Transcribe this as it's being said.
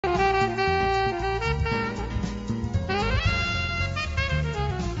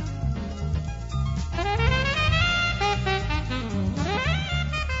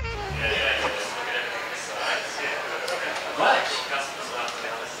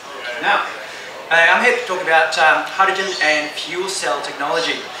Now, I'm here to talk about hydrogen and fuel cell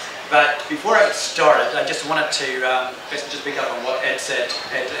technology. But before I get started, I just wanted to basically just pick up on what Ed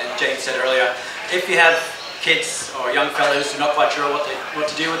and Jane said earlier. If you have kids or young fellows who are not quite sure what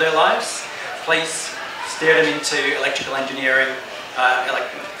to do with their lives, please steer them into electrical engineering,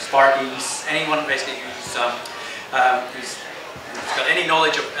 Sparkies, anyone basically who's got any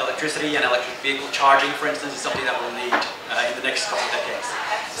knowledge of electricity and electric vehicle charging, for instance, is something that we'll need in the next couple of decades.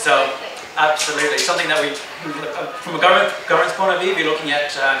 So, absolutely, something that we, from a government's point of view, we're looking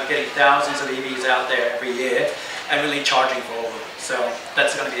at getting thousands of EVs out there every year and really charging for all of them. So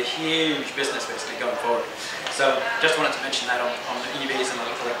that's going to be a huge business basically going forward. So just wanted to mention that on EVs and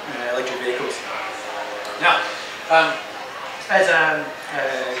electric vehicles. Now, as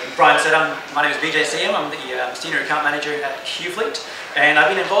Brian said, my name is BJ Siem. I'm the Senior Account Manager at QFleet, and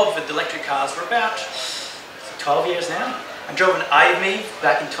I've been involved with electric cars for about 12 years now. I drove an IME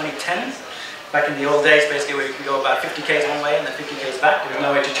back in 2010. Back in the old days, basically, where you can go about 50 k's one way and then 50 k's back. There was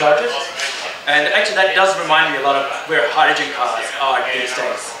no way to charge it. And actually, that does remind me a lot of where hydrogen cars are these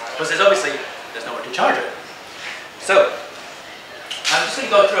days, because there's nowhere to charge it. So, I'm just going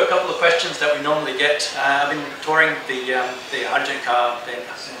to go through a couple of questions that we normally get. I've been touring the hydrogen car, the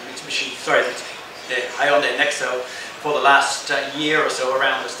Hyundai Nexo, for the last year or so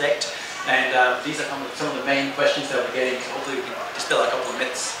around the state. And these are some of the main questions that we're getting, so hopefully we can dispel a couple of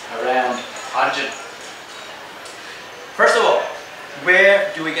myths around hydrogen. First of all,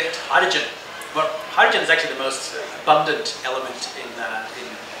 where do we get hydrogen? Well, hydrogen is actually the most abundant element in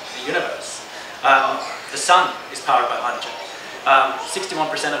the universe. The sun is powered by hydrogen. 61%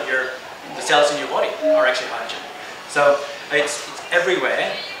 of the cells in your body are actually hydrogen. So it's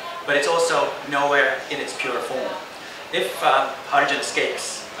everywhere, but it's also nowhere in its pure form. If hydrogen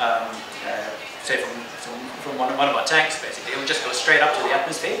escapes, say from one of our tanks, basically, it will just go straight up to the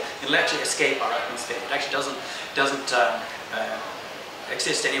atmosphere. It'll actually escape our atmosphere. It actually doesn't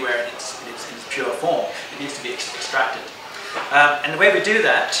exist anywhere in its pure form. It needs to be extracted. And the way we do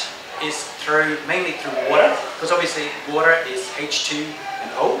that is mainly through water, because obviously water is H2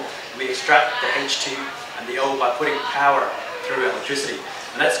 and O. We extract the H2 and the O by putting power through electricity,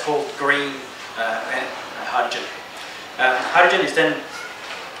 and that's called green hydrogen. Hydrogen is then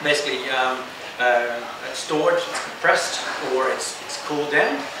basically stored, it's compressed, or it's cooled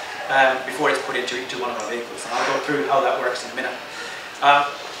down before it's put into one of our vehicles. And I'll go through how that works in a minute.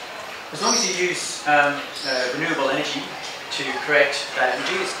 As long as you use renewable energy to create that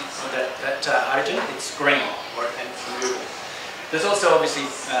energy, that hydrogen, it's green and it's renewable. There's also obviously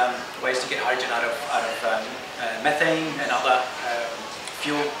ways to get hydrogen out of methane and other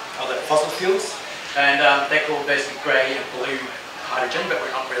fossil fuels, and they're called basically grey and blue hydrogen, but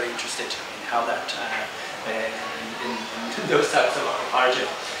we're not really interested in how that in those types of hydrogen.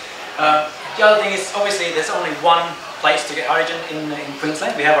 The other thing is, obviously, there's only one place to get hydrogen in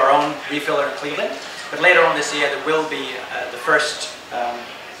Queensland. We have our own refiller in Cleveland, but later on this year there will be the first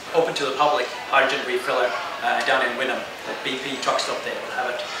open to the public hydrogen refiller down in Wynnum. The BP truck stop there will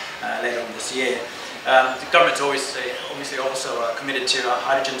have it later on this year. The government's obviously also committed to a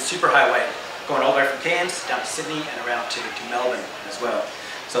hydrogen superhighway going all the way from Cairns down to Sydney and around to Melbourne as well.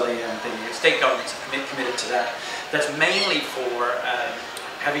 So the state governments are committed to that. That's mainly for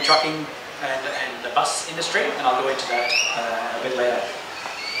heavy trucking and the bus industry, and I'll go into that a bit later.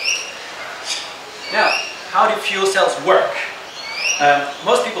 Now, how do fuel cells work?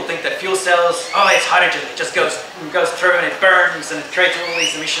 Most people think that fuel cells, it's hydrogen, it just goes through and it burns and it creates all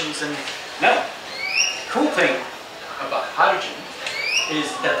these emissions, and no. The cool thing about hydrogen is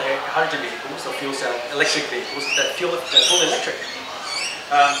that they're hydrogen vehicles, or fuel cell electric vehicles, that they're fully electric.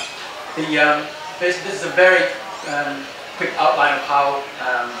 This is a very quick outline of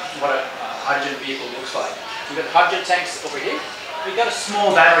what a hydrogen vehicle looks like. We've got hydrogen tanks over here. We've got a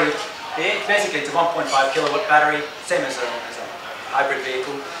small battery here. Basically, it's a 1.5 kilowatt battery, same as a hybrid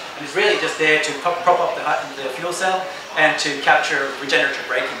vehicle, and it's really just there to prop up the fuel cell and to capture regenerative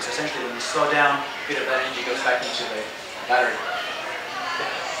braking. So essentially, when you slow down, a bit of that energy goes back into the battery.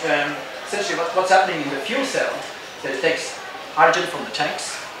 Essentially, what's happening in the fuel cell is that it takes hydrogen from the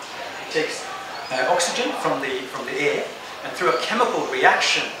tanks, it takes oxygen from the air, and through a chemical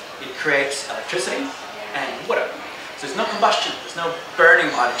reaction, it creates electricity and water. So there's no combustion, there's no burning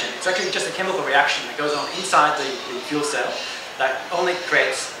of hydrogen. It's actually just a chemical reaction that goes on inside the fuel cell that only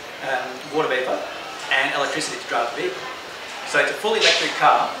creates water vapor and electricity to drive the vehicle. So it's a fully electric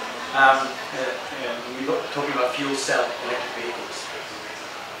car when we're talking about fuel cell electric vehicles.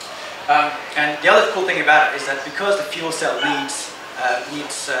 And the other cool thing about it is that because the fuel cell needs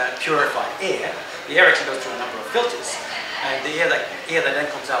purified air, the air actually goes through a number of filters. and the air that then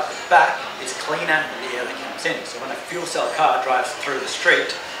comes out the back is cleaner than the air that comes in. So when a fuel cell car drives through the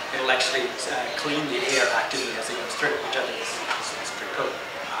street, it'll actually clean the air actively as it goes through, which I think is pretty cool.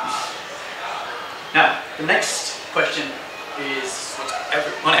 Now, the next question is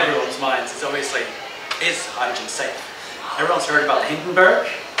on everyone's minds is obviously, is hydrogen safe? Everyone's heard about the Hindenburg,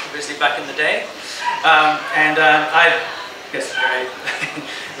 obviously back in the day, and I guess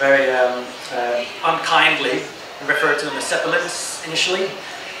very unkindly referred to them as Zeppelins initially.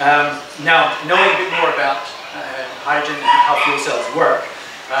 Now, knowing a bit more about hydrogen and how fuel cells work,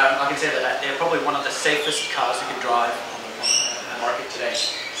 I can say that they're probably one of the safest cars you can drive on the market today.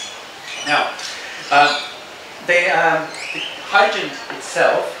 Now, the hydrogen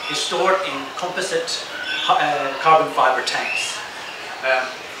itself is stored in composite carbon fiber tanks.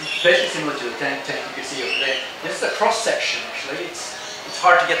 Basically similar to the tank you can see over there. This is a cross section actually. It's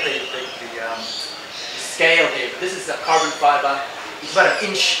hard to get the scale here, but this is a carbon fiber. It's about an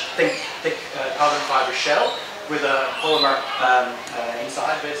inch thick carbon fiber shell with a polymer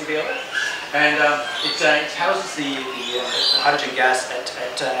inside basically of it, and it houses the hydrogen gas at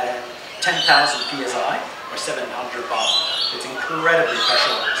 10,000 psi or 700 bar. It's incredibly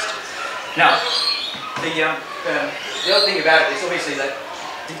pressurized. Now, the other thing about it is obviously that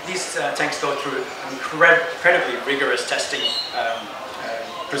these tanks go through an incredibly rigorous testing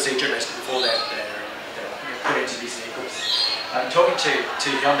procedure before they're put into these vehicles. I'm talking to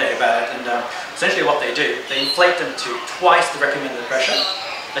Hyundai about it, and essentially what they do, they inflate them to twice the recommended pressure.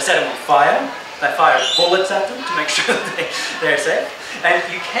 They set them on fire. They fire bullets at them to make sure that they're safe. And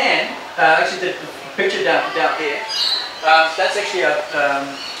you can actually the picture down here. That's actually an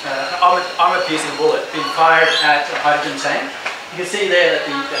armor-piercing bullet being fired at a hydrogen tank. You can see there that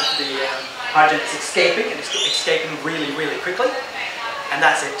the hydrogen is escaping, and it's escaping really, really quickly. And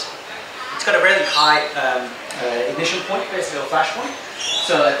that's it. It's got a really high ignition point, basically a flash point,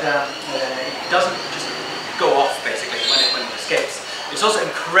 so that it doesn't just go off basically when it escapes. It's also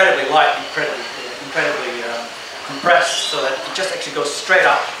incredibly light, incredibly compressed, so that it just actually goes straight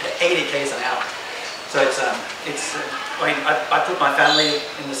up at 80 km an hour. So I mean, I put my family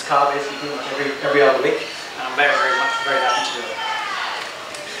in this car basically pretty much every other week, and I'm very happy to do it.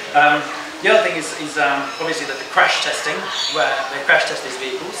 The other thing is obviously that the crash testing, where they crash test these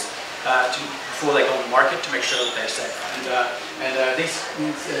vehicles before they go on the market to make sure that they're safe. And these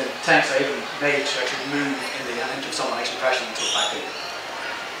tanks are even made to actually move in the event of someone actually crashing into a back vehicle.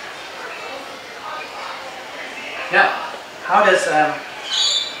 Now, how does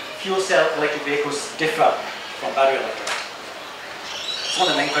fuel cell electric vehicles differ from battery electric? It's one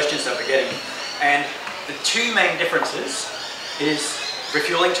of the main questions that we're getting. And the two main differences is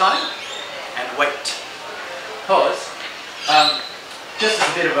refueling time and weight. Because, just as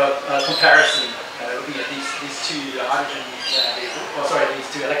a bit of a comparison, looking at these two hydrogen vehicles, these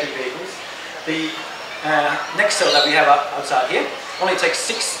two electric vehicles, the next cell that we have outside here only takes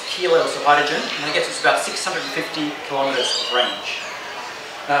 6 kilos of hydrogen, and it gets us about 650 kilometers of range.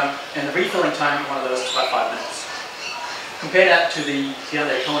 And the refilling time of one of those is about 5 minutes. Compare that to the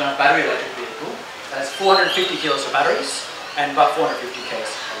Hyundai Kona battery electric vehicle. That's 450 kilos of batteries and about 450 k's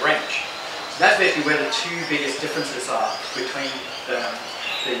of range. So that's basically where the two biggest differences are between the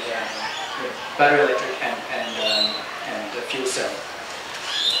battery electric and the fuel cell.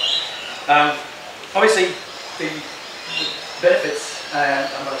 Obviously, the benefits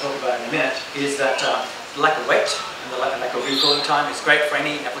I'm going to talk about in a minute is that the lack of weight and the lack of refilling time is great for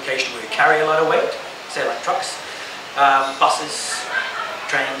any application where you carry a lot of weight, say like trucks, buses,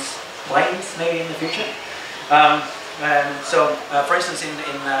 trains, planes maybe in the future. For instance, in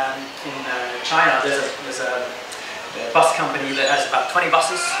China, there's a bus company that has about 20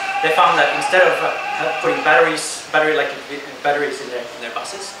 buses. They found that instead of putting battery electric batteries in their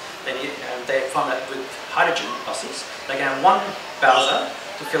buses, they found that with hydrogen buses, they can have one Bowser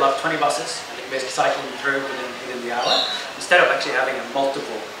to fill up 20 buses, and they can basically cycle them through within the hour, instead of actually having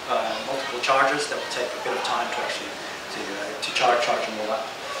multiple chargers that will take a bit of time to actually to charge them all up.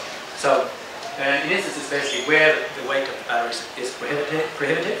 So in instances basically where the weight of the batteries is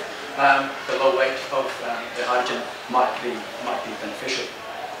prohibitive, the low weight of the hydrogen might be beneficial.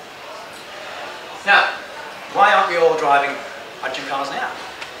 Now, why aren't we all driving hydrogen cars now?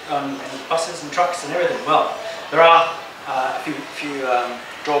 And buses and trucks and everything? Well, there are a few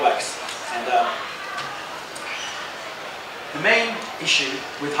drawbacks, and the main issue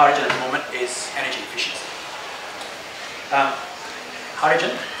with hydrogen at the moment is energy efficiency.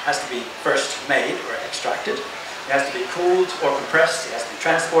 Hydrogen has to be first made or extracted. It has to be cooled or compressed. It has to be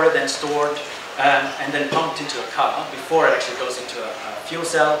transported, then stored, and then pumped into a car before it actually goes into a fuel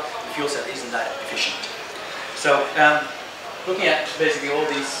cell. The fuel cell isn't that efficient. So looking at basically all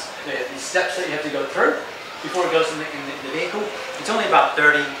these steps that you have to go through before it goes in the vehicle, it's only about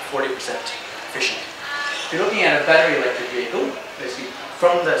 30–40% efficient. If you're looking at a battery electric vehicle, basically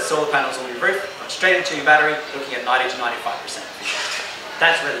from the solar panels on your roof, straight into your battery, looking at 90–95% efficient.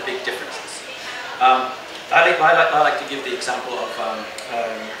 That's where the big difference is. I like to give the example of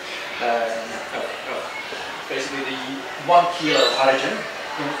basically the 1 kilo of hydrogen.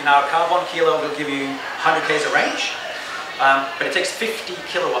 In our car, 1 kilo will give you 100 k's of range, but it takes 50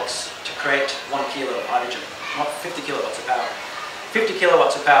 kilowatts to create 1 kilo of hydrogen, not 50 kilowatts of power. 50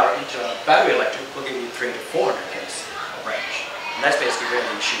 kilowatts of power into a battery electric will give you 300–400 k's of range. And that's basically where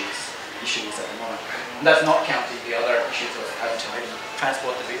the issue is at the moment. And that's not counting the other issues of having to maybe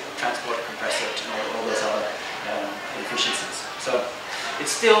transport the compressor and all those other efficiencies. So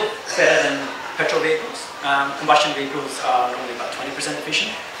it's still better than petrol vehicles. Combustion vehicles are normally about 20%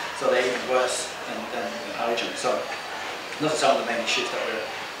 efficient, so they're even worse than hydrogen. So those are some of the main issues that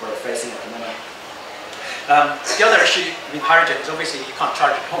we're facing at the moment. The other issue with hydrogen is obviously you can't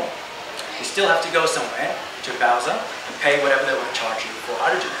charge at home. You still have to go somewhere to a Bowser and pay whatever they want to charge you for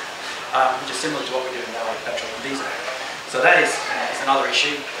hydrogen, which is similar to what we're doing now with petrol and diesel. So that is another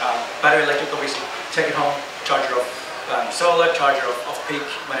issue. Battery electric, obviously, take it home, charge it off solar, charge it off peak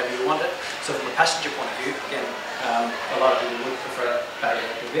whenever you want it. So from a passenger point of view, again, a lot of people would prefer battery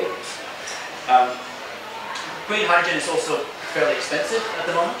electric vehicles. Green hydrogen is also fairly expensive at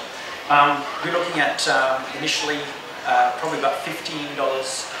the moment. We're looking at initially probably about $15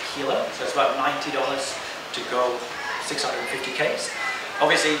 a kilo, so it's about $90 to go 650 k's.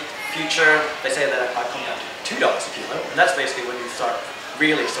 Obviously, future, they say that it might come down to $2 a kilo, and that's basically when you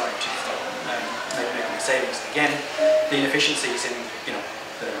really starting to making the savings. Again, the inefficiencies in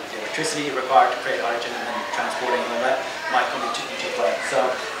the electricity required to create hydrogen and then transporting and all that might come into play. So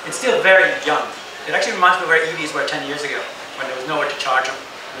it's still very young. It actually reminds me of where EVs were 10 years ago, when there was nowhere to charge them.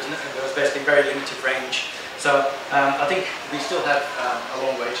 There was basically very limited range. So I think we still have a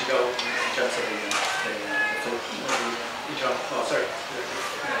long way to go in terms of the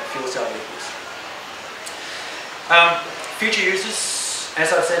fuel cell vehicles. Future uses,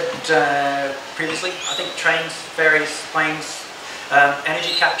 as I've said previously, I think trains, ferries, planes,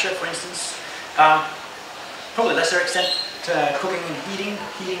 energy capture, for instance, probably lesser extent cooking and heating.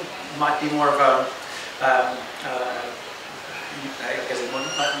 Heating might be more of a I guess it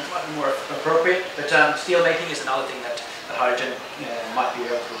might be more appropriate, but steel making is another thing that hydrogen might be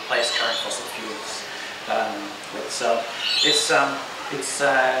able to replace current fossil fuels with. So it's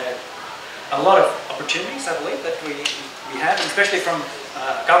a lot of opportunities, I believe, that we have, and especially from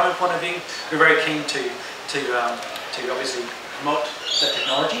a government point of view, we're very keen to obviously promote the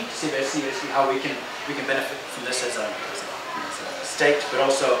technology, to see basically how we can benefit from this as a state, but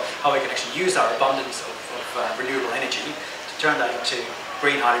also how we can actually use our abundance of renewable energy to turn that into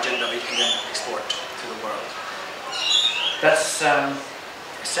green hydrogen that we can then export to the world. That's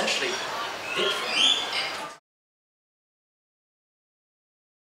essentially it.